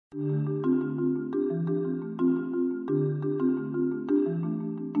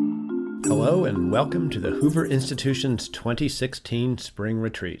Hello and welcome to the Hoover Institution's 2016 Spring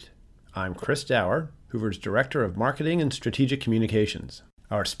Retreat. I'm Chris Dower, Hoover's Director of Marketing and Strategic Communications.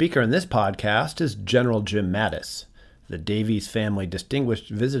 Our speaker in this podcast is General Jim Mattis, the Davies Family Distinguished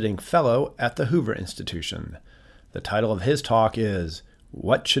Visiting Fellow at the Hoover Institution. The title of his talk is,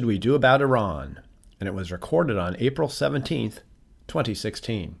 What Should We Do About Iran? And it was recorded on April 17th,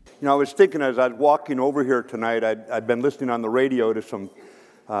 2016. I was thinking as I was walking over here tonight, I'd been listening on the radio to some,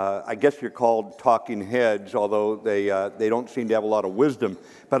 I guess you're called talking heads, although they don't seem to have a lot of wisdom.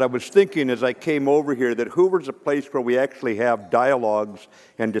 But I was thinking as I came over here that Hoover's a place where we actually have dialogues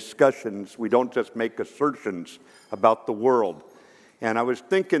and discussions. We don't just make assertions about the world. And I was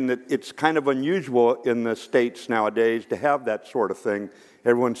thinking that it's kind of unusual in the States nowadays to have that sort of thing.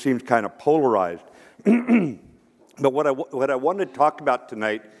 Everyone seems kind of polarized. But what I wanted to talk about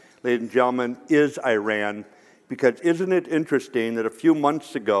tonight, ladies and gentlemen, is Iran. Because isn't it interesting that a few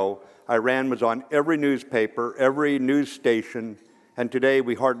months ago, Iran was on every newspaper, every news station, and today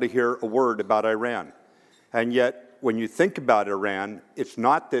we hardly hear a word about Iran. And yet, when you think about Iran, it's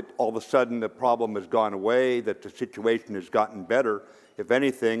not that all of a sudden the problem has gone away, that the situation has gotten better. If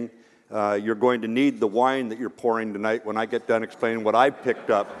anything, you're going to need the wine that you're pouring tonight when I get done explaining what I picked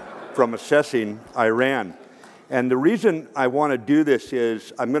up from assessing Iran. And the reason I want to do this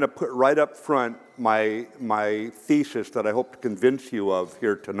is I'm going to put right up front my thesis that I hope to convince you of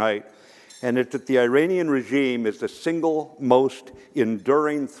here tonight, and it's that the Iranian regime is the single most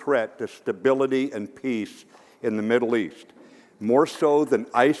enduring threat to stability and peace in the Middle East, more so than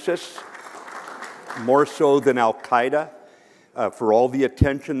ISIS, more so than Al-Qaeda. For all the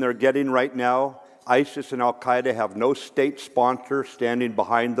attention they're getting right now, ISIS and Al-Qaeda have no state sponsor standing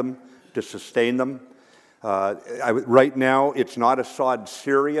behind them to sustain them. Right now, it's not Assad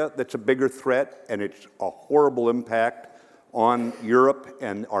Syria that's a bigger threat, and it's a horrible impact on Europe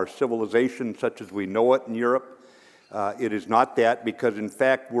and our civilization such as we know it in Europe. It is not that, because in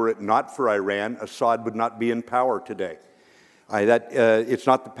fact, were it not for Iran, Assad would not be in power today. It's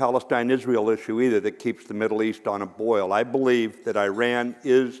not the Palestine-Israel issue either that keeps the Middle East on a boil. I believe that Iran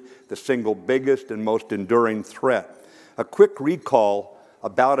is the single biggest and most enduring threat. A quick recall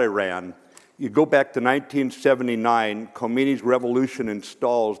about Iran. You go back to 1979, Khomeini's revolution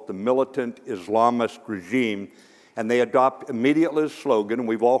installs the militant Islamist regime, and they adopt immediately a slogan, and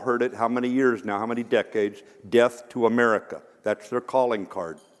we've all heard it how many years now, how many decades, death to America. That's their calling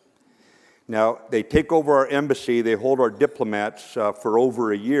card. Now, they take over our embassy, they hold our diplomats for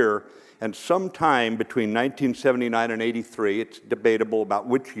over a year, and sometime between 1979 and 83, it's debatable about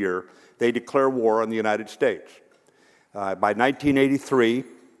which year, they declare war on the United States. By 1983,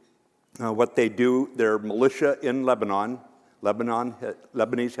 what they do, their militia in Lebanon,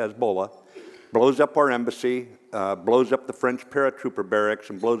 Lebanese Hezbollah, blows up our embassy, blows up the French paratrooper barracks,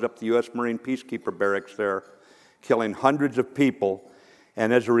 and blows up the U.S. Marine peacekeeper barracks there, killing hundreds of people.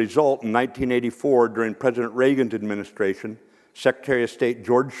 And as a result, in 1984, during President Reagan's administration, Secretary of State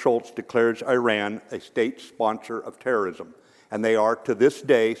George Shultz declares Iran a state sponsor of terrorism. And they are, to this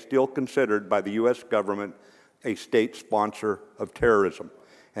day, still considered by the U.S. government a state sponsor of terrorism.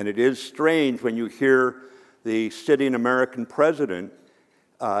 And it is strange when you hear the sitting American president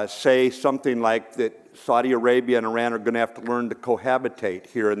say something like that Saudi Arabia and Iran are going to have to learn to cohabitate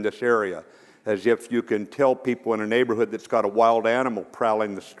here in this area, as if you can tell people in a neighborhood that's got a wild animal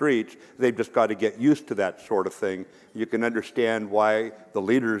prowling the streets, they've just got to get used to that sort of thing. You can understand why the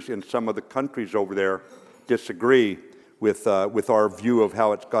leaders in some of the countries over there disagree with our view of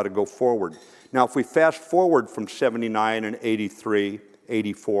how it's got to go forward. Now, if we fast forward from 79 and 83,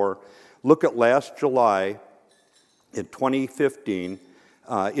 84. Look at last July in 2015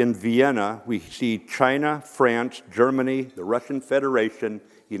 in Vienna. We see China, France, Germany, the Russian Federation,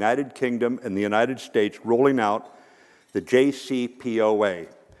 United Kingdom, and the United States rolling out the JCPOA,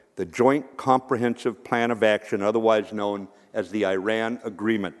 the Joint Comprehensive Plan of Action, otherwise known as the Iran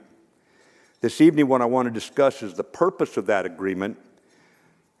Agreement. This evening, what I want to discuss is the purpose of that agreement,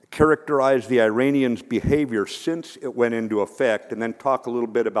 characterize the Iranians' behavior since it went into effect, and then talk a little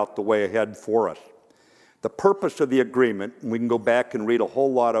bit about the way ahead for us. The purpose of the agreement, and we can go back and read a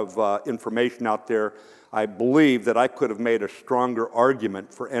whole lot of information out there. I believe that I could have made a stronger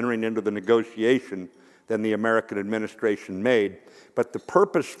argument for entering into the negotiation than the American administration made, but the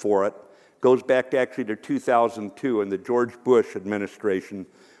purpose for it goes back actually to 2002 in the George Bush administration,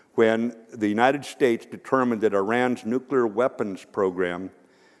 when the United States determined that Iran's nuclear weapons program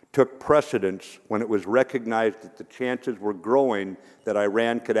took precedence when it was recognized that the chances were growing that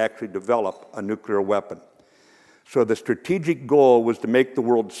Iran could actually develop a nuclear weapon. So the strategic goal was to make the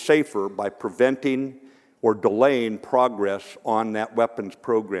world safer by preventing or delaying progress on that weapons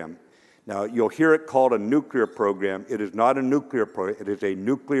program. Now, you'll hear it called a nuclear program. It is not a nuclear program. It is a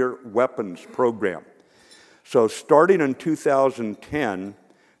nuclear weapons program. So starting in 2010,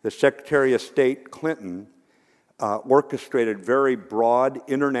 the Secretary of State Clinton orchestrated very broad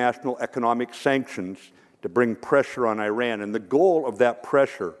international economic sanctions to bring pressure on Iran. And the goal of that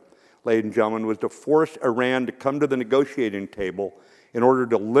pressure, ladies and gentlemen, was to force Iran to come to the negotiating table in order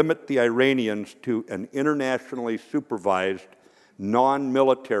to limit the Iranians to an internationally supervised,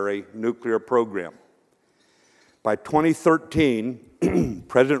 non-military nuclear program. By 2013,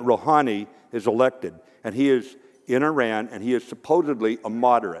 President Rouhani is elected, and he is in Iran, and he is supposedly a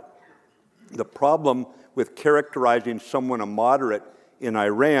moderate. The problem with characterizing someone a moderate in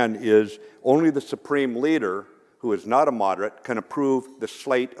Iran is only the supreme leader, who is not a moderate, can approve the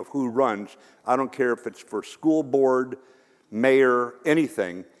slate of who runs. I don't care if it's for school board, mayor,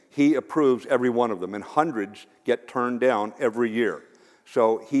 anything. He approves every one of them, and hundreds get turned down every year.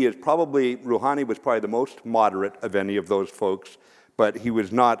 So Rouhani was probably the most moderate of any of those folks, but he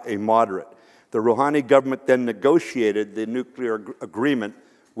was not a moderate. The Rouhani government then negotiated the nuclear agreement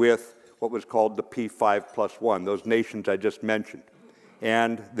with what was called the P5+1, those nations I just mentioned.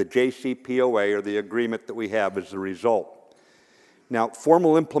 And the JCPOA, or the agreement that we have, is the result. Now,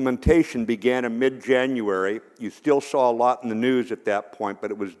 formal implementation began in mid-January. You still saw a lot in the news at that point,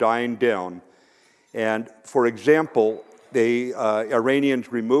 but it was dying down. And, for example, the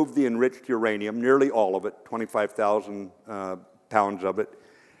Iranians removed the enriched uranium, nearly all of it, 25,000 pounds of it.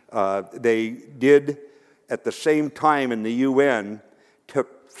 They did, at the same time in the UN,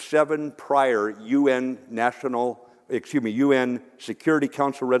 took 7 prior UN Security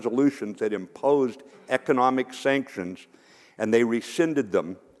Council resolutions that imposed economic sanctions, and they rescinded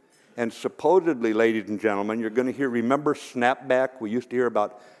them. And supposedly, ladies and gentlemen, you're going to remember snapback? We used to hear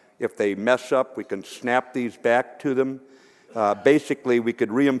about if they mess up, we can snap these back to them. Basically, we could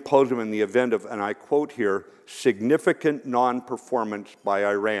reimpose them in the event of, and I quote here, significant non-performance by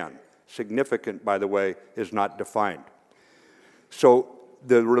Iran. Significant, by the way, is not defined. So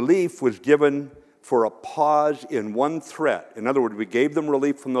the relief was given for a pause in one threat. In other words, we gave them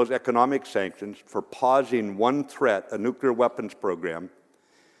relief from those economic sanctions for pausing one threat, a nuclear weapons program.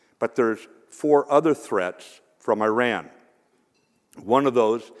 But there's 4 other threats from Iran. One of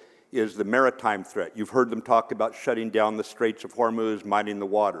those is the maritime threat. You've heard them talk about shutting down the Straits of Hormuz, mining the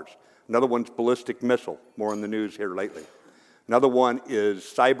waters. Another one's ballistic missile, more in the news here lately. Another one is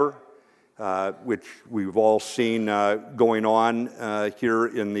cyber, which we've all seen going on here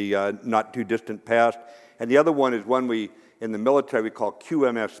in the not-too-distant past. And the other one is one in the military, we call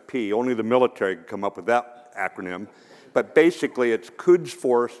QMSP. Only the military can come up with that acronym. But basically, it's Quds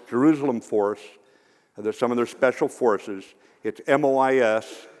Force, Jerusalem Force, there's some of their special forces. It's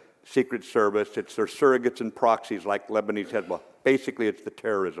MOIS, Secret Service. It's their surrogates and proxies like Lebanese Hezbollah. Basically, it's the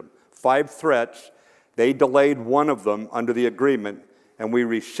terrorism. 5 threats. They delayed one of them under the agreement, and we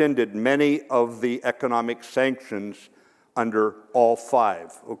rescinded many of the economic sanctions under all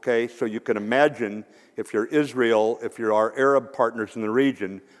 5, okay? So you can imagine, if you're Israel, if you're our Arab partners in the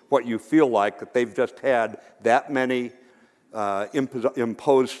region, what you feel like that they've just had that many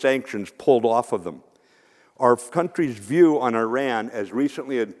imposed sanctions pulled off of them. Our country's view on Iran as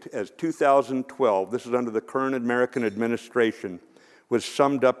recently as 2012, this is under the current American administration, was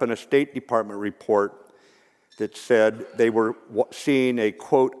summed up in a State Department report that said they were seeing a,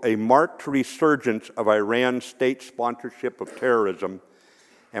 quote, a marked resurgence of Iran's state sponsorship of terrorism.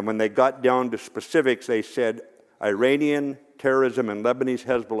 And when they got down to specifics, they said Iranian terrorism and Lebanese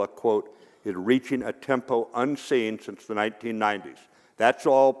Hezbollah, quote, is reaching a tempo unseen since the 1990s. That's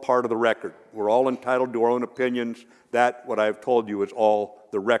all part of the record. We're all entitled to our own opinions. That, what I've told you, is all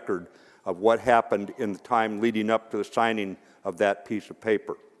the record of what happened in the time leading up to the signing of that piece of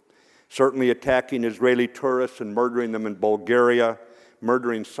paper. Certainly attacking Israeli tourists and murdering them in Bulgaria,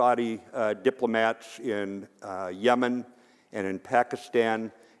 murdering Saudi diplomats in Yemen and in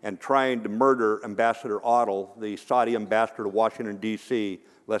Pakistan, and trying to murder Ambassador Odell, the Saudi ambassador to Washington, D.C.,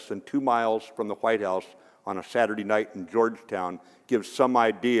 less than 2 miles from the White House on a Saturday night in Georgetown, gives some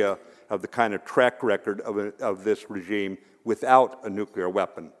idea of the kind of track record of this regime without a nuclear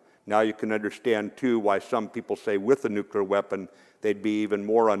weapon. Now you can understand, too, why some people say with a nuclear weapon, they'd be even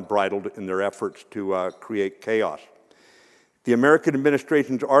more unbridled in their efforts to create chaos. The American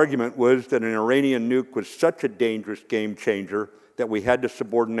administration's argument was that an Iranian nuke was such a dangerous game changer that we had to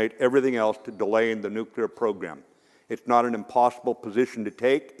subordinate everything else to delaying the nuclear program. It's not an impossible position to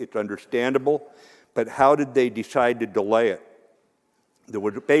take. It's understandable. But how did they decide to delay it? There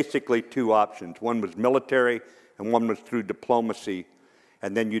were basically 2 options. One was military, and one was through diplomacy.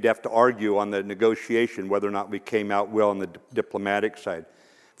 And then you'd have to argue on the negotiation whether or not we came out well on the diplomatic side.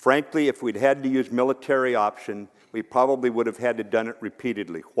 Frankly, if we'd had to use military option, we probably would have had to done it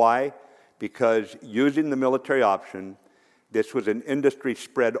repeatedly. Why? Because using the military option, this was an industry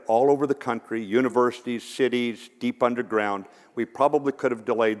spread all over the country, universities, cities, deep underground. We probably could have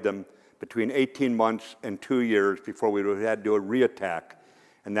delayed them between 18 months and 2 years before we would have had to do a reattack.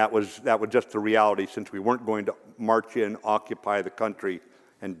 And that was just the reality, since we weren't going to march in, occupy the country,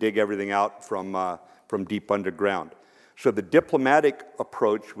 and dig everything out from deep underground. So the diplomatic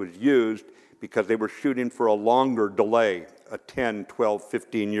approach was used because they were shooting for a longer delay, a 10, 12,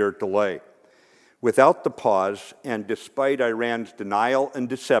 15-year delay. Without the pause, and despite Iran's denial and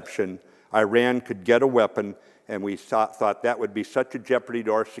deception, Iran could get a weapon, and we thought that would be such a jeopardy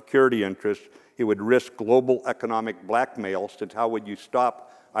to our security interests, it would risk global economic blackmail, since how would you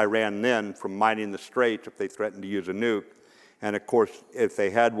stop Iran then from mining the straits if they threatened to use a nuke? And of course, if they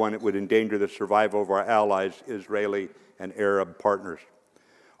had one, it would endanger the survival of our allies, Israeli and Arab partners.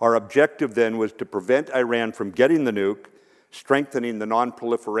 Our objective then was to prevent Iran from getting the nuke, strengthening the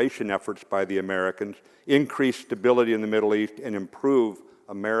non-proliferation efforts by the Americans, increase stability in the Middle East, and improve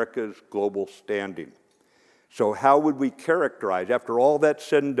America's global standing. So how would we characterize, after all that's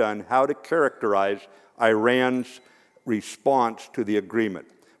said and done, how to characterize Iran's response to the agreement?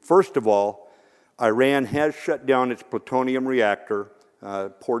 First of all, Iran has shut down its plutonium reactor,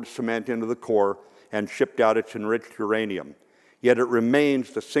 poured cement into the core, and shipped out its enriched uranium. Yet it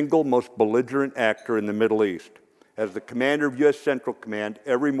remains the single most belligerent actor in the Middle East. As the commander of U.S. Central Command,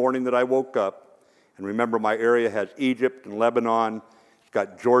 every morning that I woke up, and remember my area has Egypt and Lebanon, it's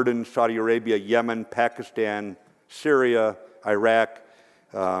got Jordan, Saudi Arabia, Yemen, Pakistan, Syria, Iraq,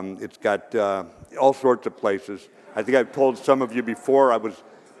 it's got all sorts of places. I think I've told some of you before, I was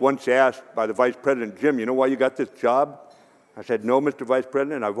once asked by the Vice President, Jim, you know why you got this job? I said, no, Mr. Vice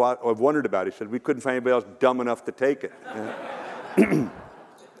President, I've wondered about it. He said, we couldn't find anybody else dumb enough to take it.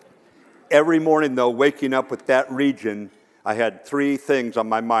 Every morning, though, waking up with that region, I had three things on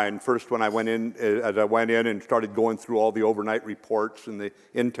my mind. First, when I went in, as I went in and started going through all the overnight reports and the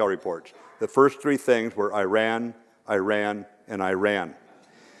intel reports, the first three things were Iran, Iran, and Iran.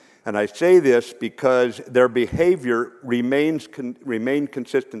 And I say this because their behavior remained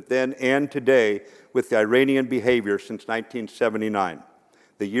consistent then and today with the Iranian behavior since 1979,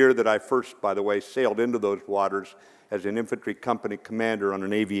 the year that I first, by the way, sailed into those waters as an infantry company commander on a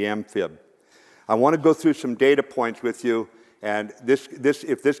Navy amphib. I want to go through some data points with you, and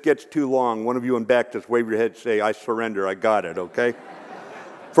if this gets too long, one of you in back just wave your head and say, I surrender, I got it, okay?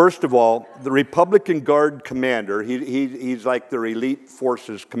 First of all, the Republican Guard commander, he's like their elite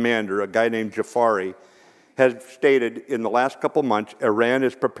forces commander, a guy named Jafari, has stated in the last couple months, Iran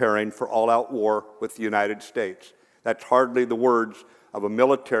is preparing for all-out war with the United States. That's hardly the words of a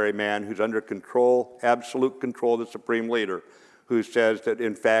military man who's under control, absolute control of the supreme leader, who says that,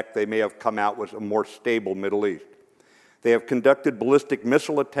 in fact, they may have come out with a more stable Middle East. They have conducted ballistic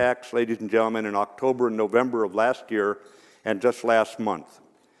missile attacks, ladies and gentlemen, in October and November of last year and just last month.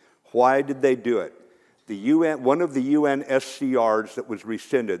 Why did they do it? One of the UN SCRs that was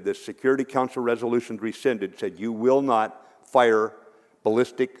rescinded, the Security Council resolutions rescinded, said you will not fire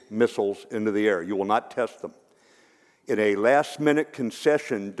ballistic missiles into the air. You will not test them. In a last-minute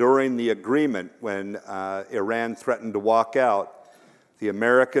concession during the agreement when Iran threatened to walk out, the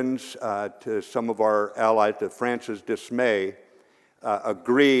Americans, to some of our allies, to France's dismay,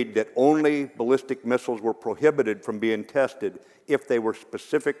 agreed that only ballistic missiles were prohibited from being tested if they were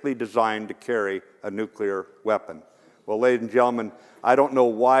specifically designed to carry a nuclear weapon. Well, ladies and gentlemen, I don't know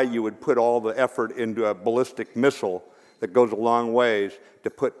why you would put all the effort into a ballistic missile that goes a long ways to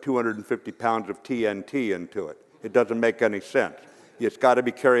put 250 pounds of TNT into it. It doesn't make any sense. It's got to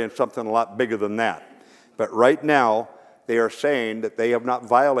be carrying something a lot bigger than that. But right now, they are saying that they have not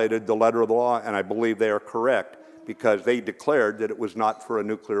violated the letter of the law, and I believe they are correct, because they declared that it was not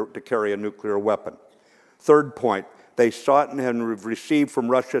to carry a nuclear weapon. Third point, they sought and have received from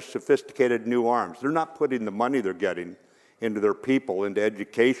Russia sophisticated new arms. They're not putting the money they're getting into their people, into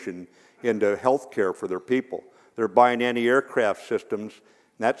education, into health care for their people. They're buying anti-aircraft systems,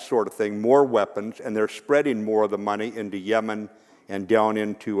 that sort of thing, more weapons, and they're spreading more of the money into Yemen and down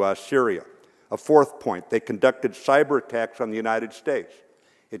into Syria. A fourth point, they conducted cyber attacks on the United States.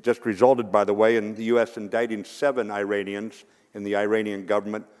 It just resulted, by the way, in the U.S. indicting 7 Iranians in the Iranian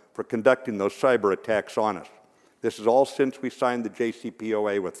government for conducting those cyber attacks on us. This is all since we signed the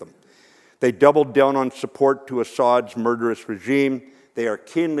JCPOA with them. They doubled down on support to Assad's murderous regime. They are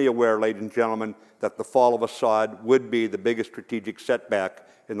keenly aware, ladies and gentlemen, that the fall of Assad would be the biggest strategic setback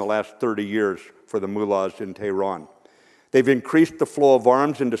in the last 30 years for the mullahs in Tehran. They've increased the flow of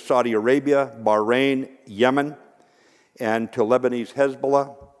arms into Saudi Arabia, Bahrain, Yemen, and to Lebanese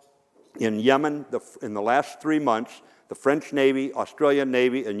Hezbollah. In Yemen, in the last 3 months, the French Navy, Australian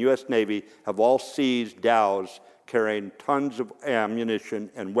Navy, and U.S. Navy have all seized dhows carrying tons of ammunition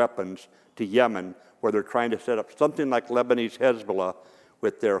and weapons to Yemen, where they're trying to set up something like Lebanese Hezbollah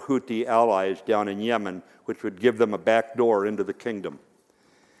with their Houthi allies down in Yemen, which would give them a back door into the kingdom.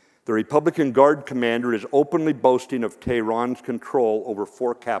 The Republican Guard commander is openly boasting of Tehran's control over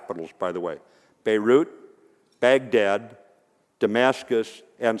 4 capitals, by the way: Beirut, Baghdad, Damascus,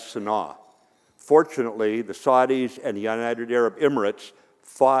 and Sana'a. Fortunately, the Saudis and the United Arab Emirates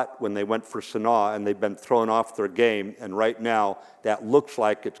fought when they went for Sana'a, and they've been thrown off their game, and right now that looks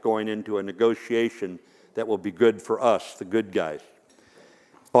like it's going into a negotiation that will be good for us, the good guys.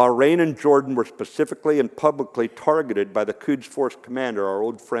 Bahrain and Jordan were specifically and publicly targeted by the Quds Force commander, our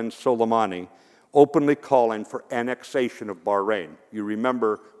old friend Soleimani, openly calling for annexation of Bahrain. You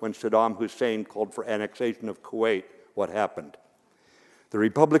remember when Saddam Hussein called for annexation of Kuwait, what happened? The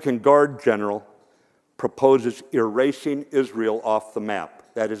Republican Guard general proposes erasing Israel off the map.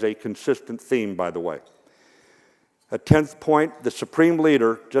 That is a consistent theme, by the way. A 10th point, the Supreme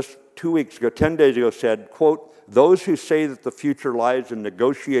Leader just 2 weeks ago, 10 days ago, said, quote, "Those who say that the future lies in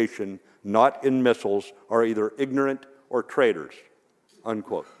negotiation, not in missiles, are either ignorant or traitors,"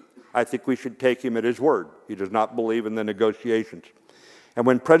 unquote. I think we should take him at his word. He does not believe in the negotiations. And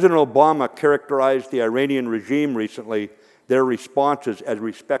when President Obama characterized the Iranian regime recently, their responses as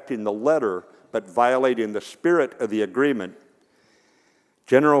respecting the letter but violating the spirit of the agreement,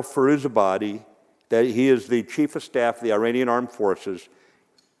 General Firuzabadi, that he is the chief of staff of the Iranian Armed Forces,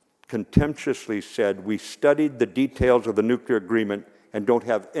 contemptuously said, "We studied the details of the nuclear agreement and don't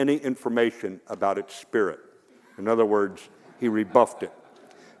have any information about its spirit." In other words, he rebuffed it.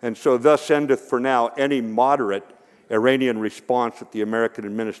 And so thus endeth for now any moderate Iranian response that the American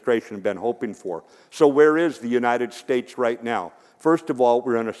administration had been hoping for. So where is the United States right now? First of all,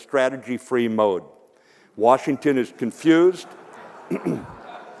 we're in a strategy-free mode. Washington is confused.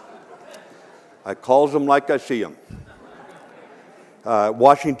 I calls them like I see them.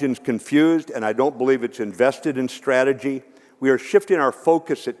 Washington's confused, and I don't believe it's invested in strategy. We are shifting our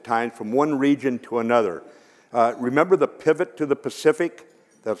focus at times from one region to another. Remember the pivot to the Pacific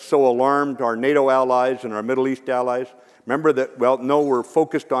that so alarmed our NATO allies and our Middle East allies? Remember that, well, no, we're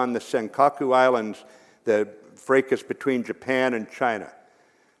focused on the Senkaku Islands, the fracas between Japan and China.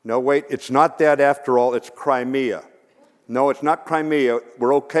 No, wait, it's not that after all, it's Crimea. No, it's not Crimea.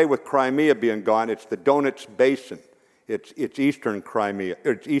 We're okay with Crimea being gone. It's the Donetsk Basin. It's eastern Crimea,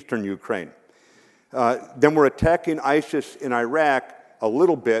 it's eastern Ukraine. Then we're attacking ISIS in Iraq a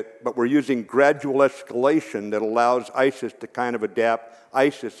little bit, but we're using gradual escalation that allows ISIS to kind of adapt.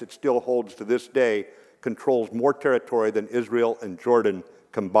 ISIS, it still holds to this day, controls more territory than Israel and Jordan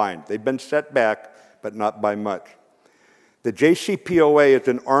combined. They've been set back, but not by much. The JCPOA is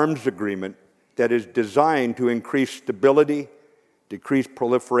an arms agreement that is designed to increase stability, decrease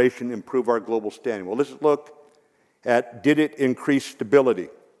proliferation, improve our global standing. Well, let's look at, did it increase stability?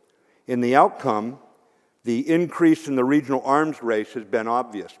 In the outcome, the increase in the regional arms race has been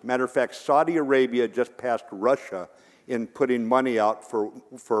obvious. Matter of fact, Saudi Arabia just passed Russia in putting money out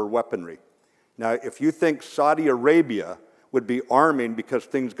for weaponry. Now, if you think Saudi Arabia would be arming because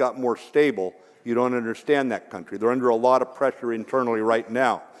things got more stable, you don't understand that country. They're under a lot of pressure internally right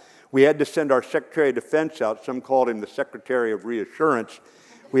now. We had to send our Secretary of Defense out. Some called him the Secretary of Reassurance.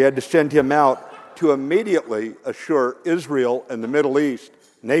 We had to send him out to immediately assure Israel and the Middle East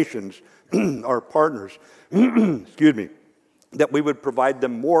nations, our partners, excuse me, that we would provide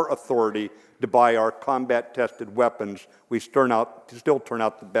them more authority to buy our combat-tested weapons. We still turn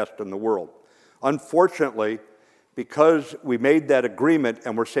out the best in the world. Unfortunately, because we made that agreement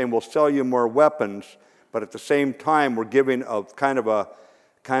and we're saying we'll sell you more weapons, but at the same time we're giving a kind of a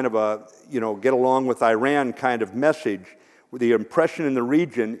get along with Iran kind of message, the impression in the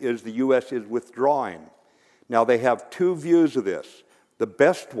region is the U.S. is withdrawing. Now, they have two views of this. The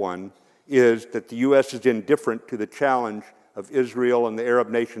best one is that the U.S. is indifferent to the challenge of Israel and the Arab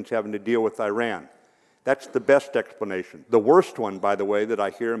nations having to deal with Iran. That's the best explanation. The worst one, by the way, that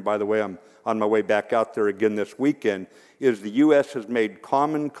I hear, and by the way, I'm on my way back out there again this weekend, is the U.S. has made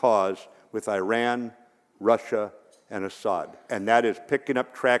common cause with Iran, Russia, and Assad. And that is picking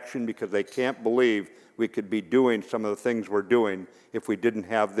up traction because they can't believe we could be doing some of the things we're doing if we didn't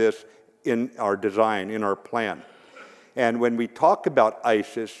have this in our design, in our plan. And when we talk about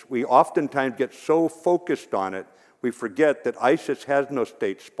ISIS, we oftentimes get so focused on it, we forget that ISIS has no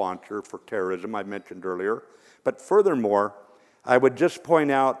state sponsor for terrorism, I mentioned earlier. But furthermore, I would just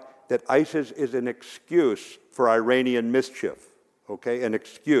point out that ISIS is an excuse for Iranian mischief, okay, an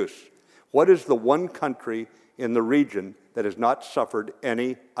excuse. What is the one country in the region that has not suffered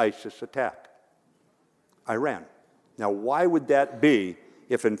any ISIS attack? Iran. Now, why would that be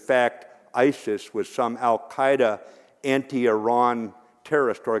if, in fact, ISIS was some al-Qaeda anti-Iran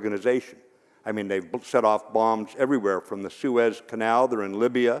terrorist organization? I mean, they've set off bombs everywhere from the Suez Canal. They're in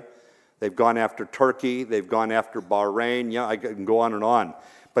Libya. They've gone after Turkey. They've gone after Bahrain. Yeah, I can go on and on.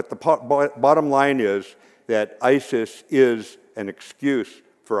 But the bottom line is that ISIS is an excuse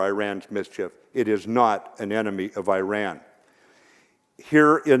for Iran's mischief. It is not an enemy of Iran.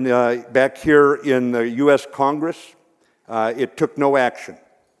 Back here in the U.S. Congress, it took no action.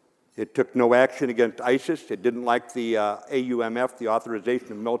 It took no action against ISIS. It didn't like the AUMF, the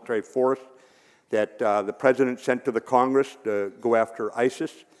Authorization of Military Force, that the president sent to the Congress to go after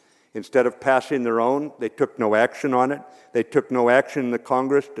ISIS. Instead of passing their own, they took no action on it. They took no action in the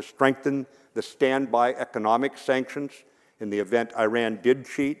Congress to strengthen the standby economic sanctions in the event Iran did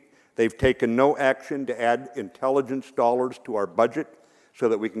cheat. They've taken no action to add intelligence dollars to our budget so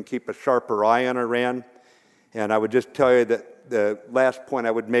that we can keep a sharper eye on Iran. And I would just tell you that the last point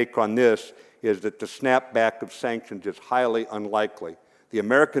I would make on this is that the snapback of sanctions is highly unlikely. The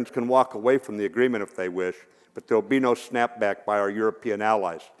Americans can walk away from the agreement if they wish, but there will be no snapback by our European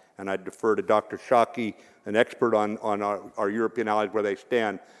allies. And I defer to Dr. Shockey, an expert on our European allies, where they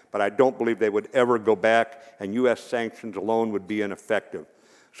stand, but I don't believe they would ever go back, and U.S. sanctions alone would be ineffective.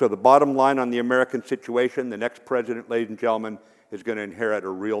 So the bottom line on the American situation, the next president, ladies and gentlemen, is going to inherit a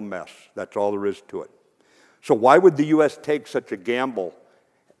real mess. That's all there is to it. So why would the U.S. take such a gamble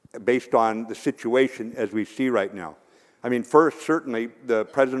based on the situation as we see right now? I mean, first, certainly,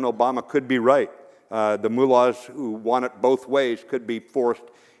 President Obama could be right. The mullahs who want it both ways could be forced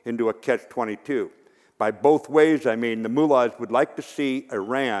into a catch-22. By both ways, I mean the mullahs would like to see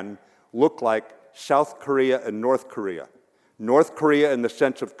Iran look like South Korea and North Korea. North Korea in the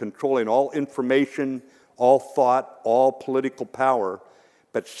sense of controlling all information, all thought, all political power,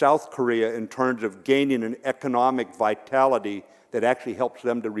 but South Korea in terms of gaining an economic vitality that actually helps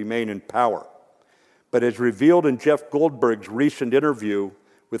them to remain in power. But as revealed in Jeff Goldberg's recent interview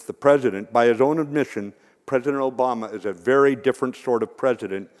with the president, by his own admission, President Obama is a very different sort of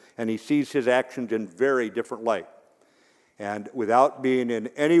president, and he sees his actions in very different light. And without being in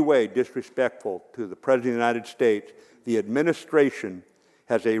any way disrespectful to the President of the United States, the administration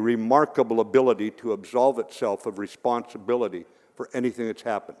has a remarkable ability to absolve itself of responsibility for anything that's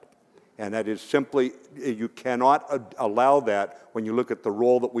happened. And that is simply, you cannot allow that when you look at the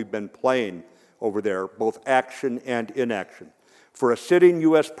role that we've been playing over there, both action and inaction. For a sitting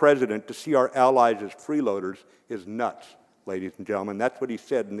U.S. president to see our allies as freeloaders is nuts, ladies and gentlemen. That's what he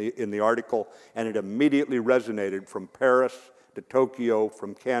said in the article, and it immediately resonated from Paris to Tokyo,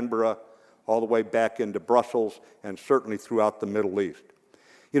 from Canberra, all the way back into Brussels, and certainly throughout the Middle East.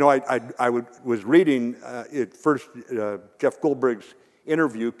 You know, I was reading it first. Jeff Goldberg's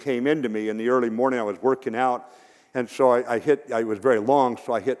interview came into me in the early morning. I was working out, and so I was very long,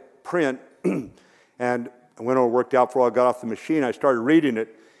 so I hit print, and I went over, worked out before I got off the machine. I started reading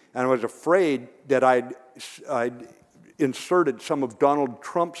it, and I was afraid that I'd inserted some of Donald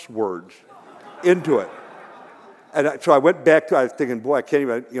Trump's words into it. And so I went back to it. I was thinking, boy, I can't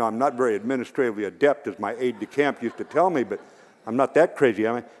even, I'm not very administratively adept, as my aide-de-camp used to tell me, but I'm not that crazy,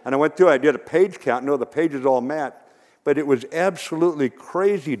 am I? And I went through, I did a page count. No, the pages all matched. But it was absolutely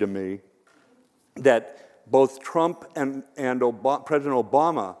crazy to me that both Trump and President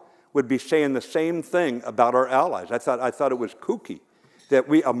Obama would be saying the same thing about our allies. I thought it was kooky that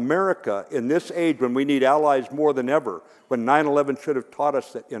America, in this age when we need allies more than ever, when 9/11 should have taught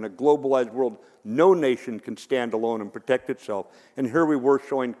us that in a globalized world, no nation can stand alone and protect itself. And here we were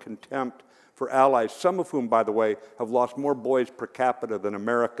showing contempt for allies, some of whom, by the way, have lost more boys per capita than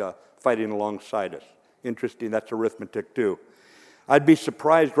America fighting alongside us. Interesting, that's arithmetic too. I'd be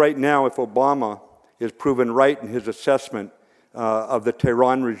surprised right now if Obama is proven right in his assessment of the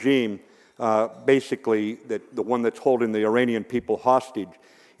Tehran regime, basically the one that's holding the Iranian people hostage.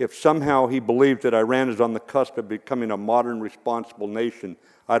 If somehow he believes that Iran is on the cusp of becoming a modern, responsible nation,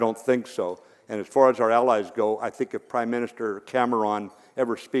 I don't think so. And as far as our allies go, I think if Prime Minister Cameron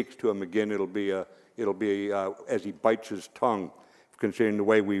ever speaks to him again, it'll be as he bites his tongue, considering the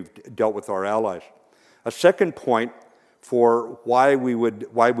way we've dealt with our allies. A second point for why we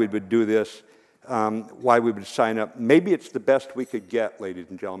would do this, why we would sign up, maybe it's the best we could get, ladies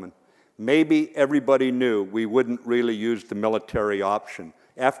and gentlemen. Maybe everybody knew we wouldn't really use the military option.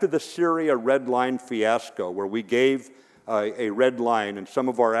 After the Syria red line fiasco, where we gave a red line, and some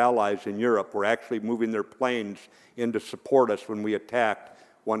of our allies in Europe were actually moving their planes in to support us when we attacked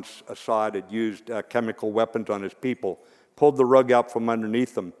once Assad had used chemical weapons on his people, pulled the rug out from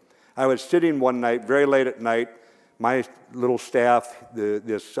underneath them. I was sitting one night, very late at night, my little staff,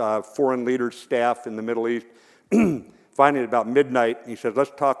 this foreign leader's staff in the Middle East, finally at about midnight, he said, let's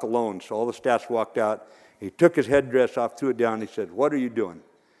talk alone. So all the staffs walked out. He took his headdress off, threw it down, and he said, what are you doing?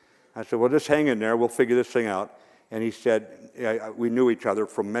 I said, well, just hang in there. We'll figure this thing out. And he said, we knew each other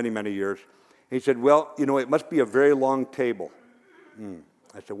for many, many years. He said, well, it must be a very long table.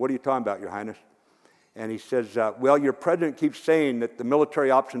 I said, what are you talking about, Your Highness? And he says, well, your president keeps saying that the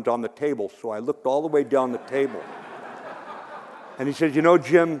military option's on the table. So I looked all the way down the table. And he said,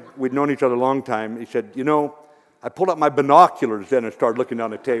 Jim, we'd known each other a long time. He said, I pulled up my binoculars then and started looking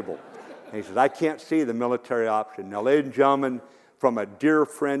down the table. And he says, I can't see the military option. Now, ladies and gentlemen, from a dear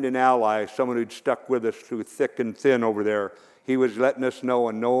friend and ally, someone who'd stuck with us through thick and thin over there, he was letting us know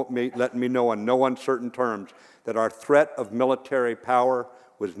and letting me know in no uncertain terms that our threat of military power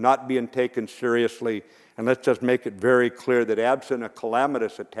was not being taken seriously. And let's just make it very clear that absent a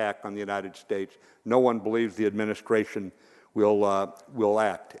calamitous attack on the United States, no one believes the administration will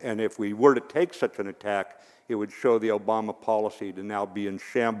act. And if we were to take such an attack, it would show the Obama policy to now be in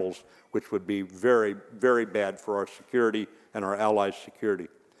shambles, which would be very, very bad for our security and our allies' security.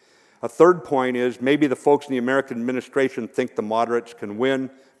 A third point is maybe the folks in the American administration think the moderates can win,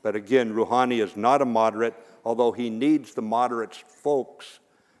 but again, Rouhani is not a moderate, although he needs the moderates' folks,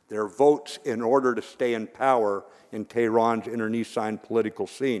 their votes, in order to stay in power in Tehran's internecine political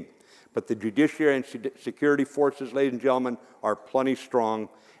scene. But the judiciary and security forces, ladies and gentlemen, are plenty strong,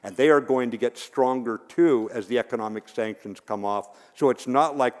 and they are going to get stronger too as the economic sanctions come off. So it's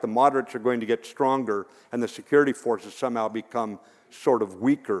not like the moderates are going to get stronger and the security forces somehow become sort of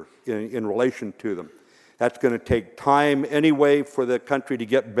weaker in relation to them. That's going to take time anyway for the country to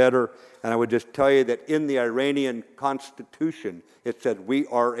get better. And I would just tell you that in the Iranian constitution, it said we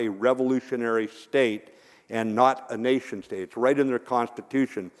are a revolutionary state and not a nation state. It's right in their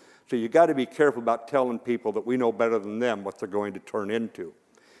constitution. So you got to be careful about telling people that we know better than them what they're going to turn into.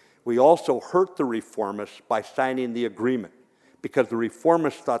 We also hurt the reformists by signing the agreement, because the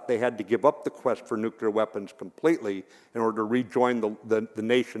reformists thought they had to give up the quest for nuclear weapons completely in order to rejoin the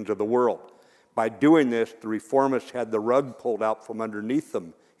nations of the world. By doing this, the reformists had the rug pulled out from underneath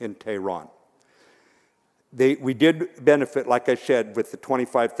them in Tehran. We did benefit, like I said, with the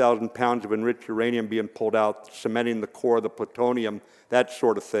 25,000 pounds of enriched uranium being pulled out, cementing the core of the plutonium, that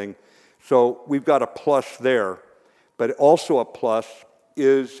sort of thing. So we've got a plus there, but also a plus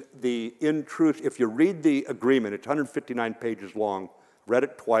is the intrusive. If you read the agreement, it's 159 pages long, read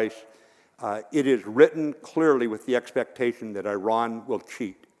it twice. It is written clearly with the expectation that Iran will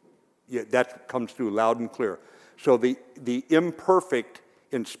cheat. That comes through loud and clear. So the imperfect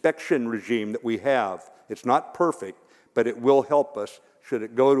inspection regime that we have, it's not perfect, but it will help us should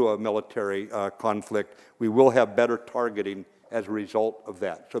it go to a military conflict. We will have better targeting as a result of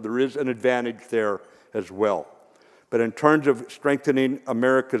that. So there is an advantage there as well. But in terms of strengthening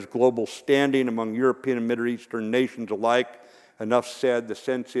America's global standing among European and Middle Eastern nations alike, enough said. The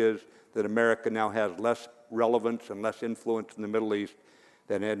sense is that America now has less relevance and less influence in the Middle East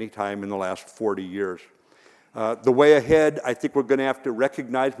than any time in the last 40 years. The way ahead, I think we're going to have to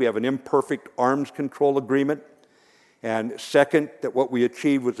recognize we have an imperfect arms control agreement. And second, that what we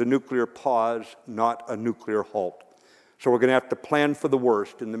achieved was a nuclear pause, not a nuclear halt. So we're going to have to plan for the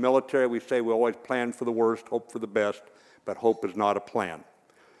worst. In the military, we say we always plan for the worst, hope for the best, but hope is not a plan.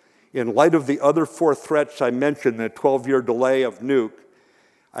 In light of the other four threats I mentioned, the 12-year delay of nuke,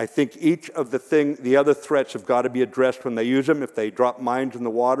 I think each of the other threats have got to be addressed when they use them. If they drop mines in the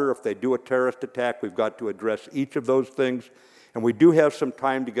water, if they do a terrorist attack, we've got to address each of those things. And we do have some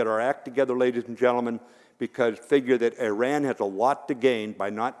time to get our act together, ladies and gentlemen, because figure that Iran has a lot to gain by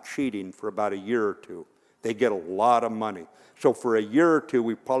not cheating for about a year or two. They get a lot of money. So for a year or two,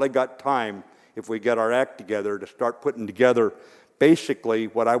 we've probably got time, if we get our act together, to start putting together basically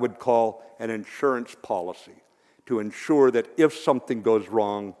what I would call an insurance policy to ensure that if something goes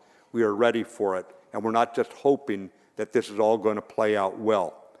wrong, we are ready for it, and we're not just hoping that this is all going to play out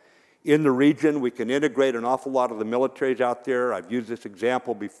well. In the region, we can integrate an awful lot of the militaries out there. I've used this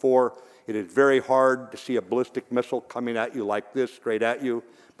example before. It is very hard to see a ballistic missile coming at you like this, straight at you,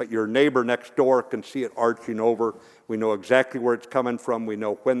 but your neighbor next door can see it arching over. We know exactly where it's coming from. We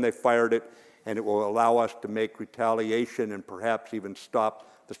know when they fired it, and it will allow us to make retaliation and perhaps even stop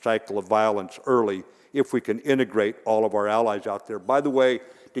the cycle of violence early if we can integrate all of our allies out there. By the way,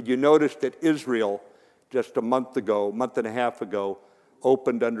 did you notice that Israel, just a month and a half ago,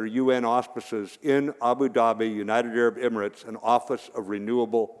 opened under UN auspices in Abu Dhabi, United Arab Emirates, an Office of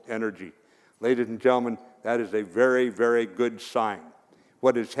Renewable Energy? Ladies and gentlemen, that is a very, very good sign.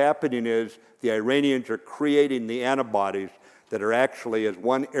 What is happening is the Iranians are creating the antibodies that are actually, as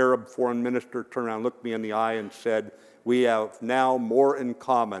one Arab foreign minister turned around, looked me in the eye and said, we have now more in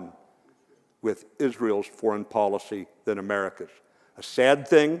common with Israel's foreign policy than America's. A sad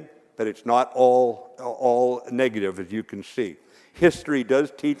thing, but it's not all negative, as you can see. History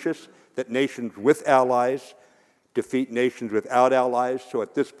does teach us that nations with allies defeat nations without allies, so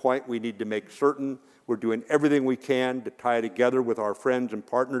at this point we need to make certain we're doing everything we can to tie together with our friends and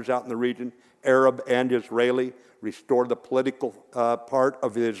partners out in the region, Arab and Israeli, restore the political part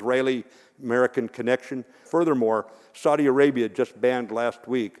of the Israeli-American connection. Furthermore, Saudi Arabia just banned last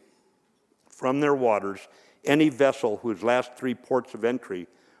week from their waters any vessel whose last 3 ports of entry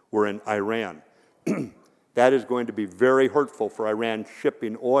were in Iran. That is going to be very hurtful for Iran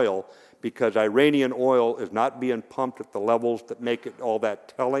shipping oil, because Iranian oil is not being pumped at the levels that make it all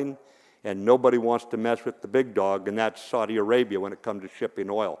that telling, and nobody wants to mess with the big dog, and that's Saudi Arabia when it comes to shipping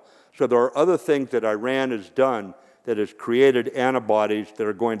oil. So there are other things that Iran has done that has created antibodies that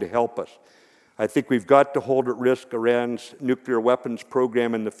are going to help us. I think we've got to hold at risk Iran's nuclear weapons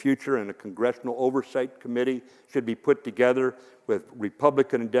program in the future, and a congressional oversight committee should be put together with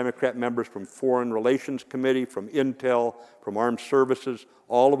Republican and Democrat members from Foreign Relations Committee, from Intel, from Armed Services,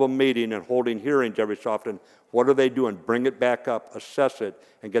 all of them meeting and holding hearings every so often. What are they doing? Bring it back up, assess it,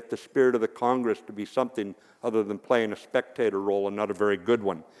 and get the spirit of the Congress to be something other than playing a spectator role, and not a very good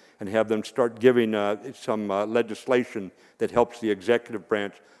one, and have them start giving some legislation that helps the executive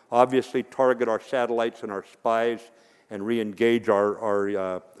branch. Obviously, target our satellites and our spies, and re-engage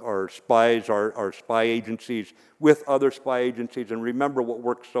our spies, our spy agencies with other spy agencies. And remember, what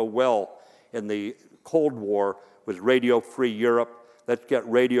worked so well in the Cold War was Radio-Free Europe. Let's get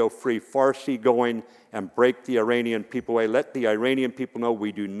Radio-Free Farsi going and break the Iranian people away. Let the Iranian people know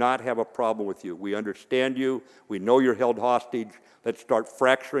we do not have a problem with you. We understand you. We know you're held hostage. Let's start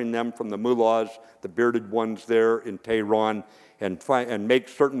fracturing them from the mullahs, the bearded ones there in Tehran, and make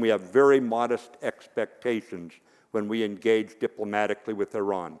certain we have very modest expectations when we engage diplomatically with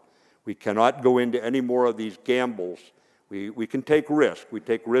Iran. We cannot go into any more of these gambles. We can take risk. We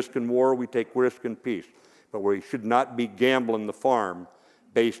take risk in war. We take risk in peace. But we should not be gambling the farm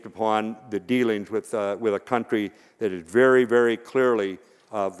based upon the dealings with a country that is very, very clearly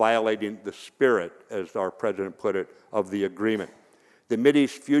violating the spirit, as our president put it, of the agreement. The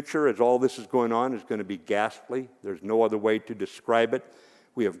Mideast future, as all this is going on, is going to be ghastly. There's no other way to describe it.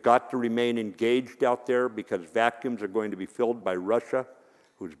 We have got to remain engaged out there, because vacuums are going to be filled by Russia,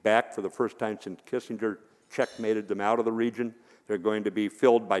 who's back for the first time since Kissinger checkmated them out of the region. They're going to be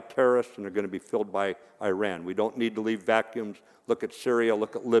filled by terrorists, and they're going to be filled by Iran. We don't need to leave vacuums. Look at Syria,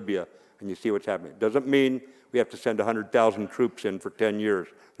 look at Libya, and you see what's happening. It doesn't mean we have to send 100,000 troops in for 10 years.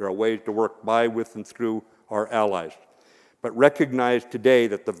 There are ways to work by, with, and through our allies. But recognize today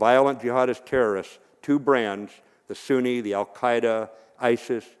that the violent jihadist terrorists, 2 brands, the Sunni, the Al-Qaeda,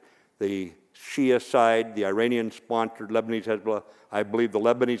 ISIS, the Shia side, the Iranian-sponsored Lebanese Hezbollah, I believe the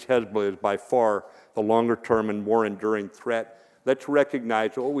Lebanese Hezbollah is by far the longer-term and more enduring threat. Let's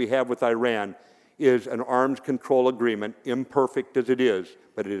recognize that what we have with Iran is an arms control agreement, imperfect as it is,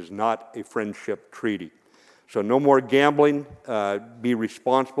 but it is not a friendship treaty. So no more gambling. Be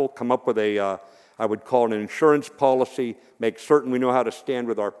responsible. Come up with I would call it an insurance policy. Make certain we know how to stand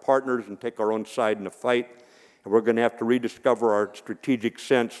with our partners and take our own side in the fight. And we're going to have to rediscover our strategic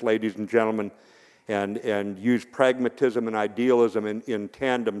sense, ladies and gentlemen, and use pragmatism and idealism in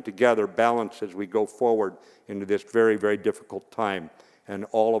tandem together, balance as we go forward into this very, very difficult time. And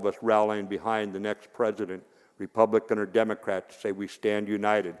all of us rallying behind the next president, Republican or Democrat, to say we stand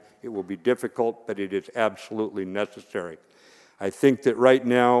united. It will be difficult, but it is absolutely necessary. I think that right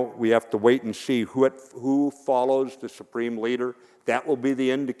now we have to wait and see who follows the supreme leader. That will be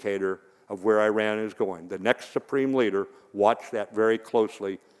the indicator of where Iran is going. The next supreme leader, watch that very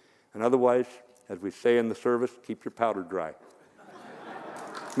closely. And otherwise, as we say in the service, keep your powder dry.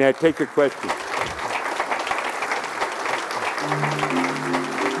 May I take your question?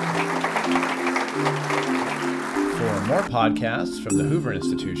 For more podcasts from the Hoover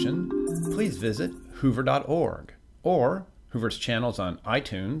Institution, please visit hoover.org or Hoover's channels on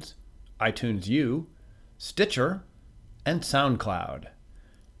iTunes, iTunes U, Stitcher, and SoundCloud.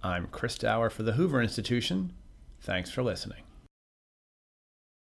 I'm Chris Dower for the Hoover Institution. Thanks for listening.